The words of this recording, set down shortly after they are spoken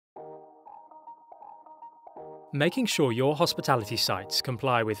Making sure your hospitality sites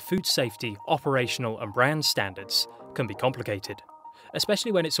comply with food safety, operational and brand standards can be complicated,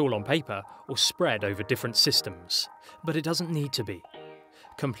 especially when it's all on paper or spread over different systems. But it doesn't need to be.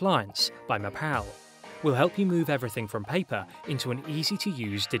 Compliance by Mapal will help you move everything from paper into an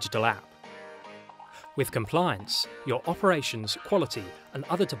easy-to-use digital app. With compliance, your operations, quality and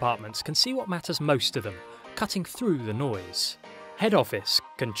other departments can see what matters most to them, cutting through the noise. Head office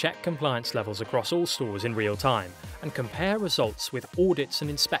can check compliance levels across all stores in real time and compare results with audits and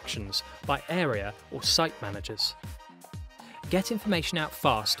inspections by area or site managers. Get information out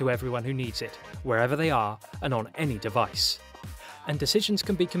fast to everyone who needs it, wherever they are and on any device. And decisions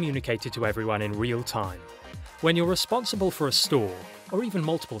can be communicated to everyone in real time. When you're responsible for a store, or even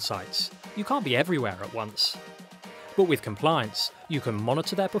multiple sites, you can't be everywhere at once. But with compliance, you can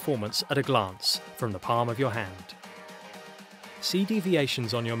monitor their performance at a glance from the palm of your hand. See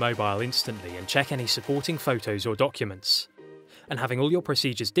deviations on your mobile instantly and check any supporting photos or documents. And having all your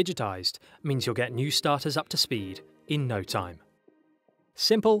procedures digitised means you'll get new starters up to speed in no time.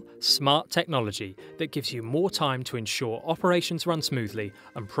 Simple, smart technology that gives you more time to ensure operations run smoothly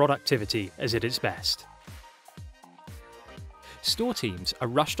and productivity is at its best. Store teams are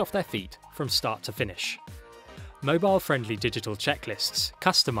rushed off their feet from start to finish. Mobile-friendly digital checklists,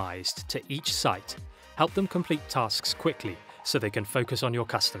 customised to each site, help them complete tasks quickly so they can focus on your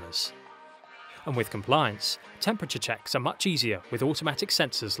customers. And with compliance, temperature checks are much easier with automatic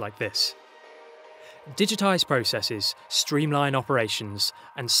sensors like this. Digitise processes, streamline operations,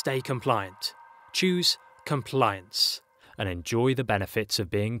 and stay compliant. Choose compliance and enjoy the benefits of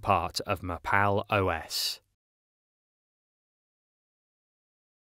being part of Mapal-OS.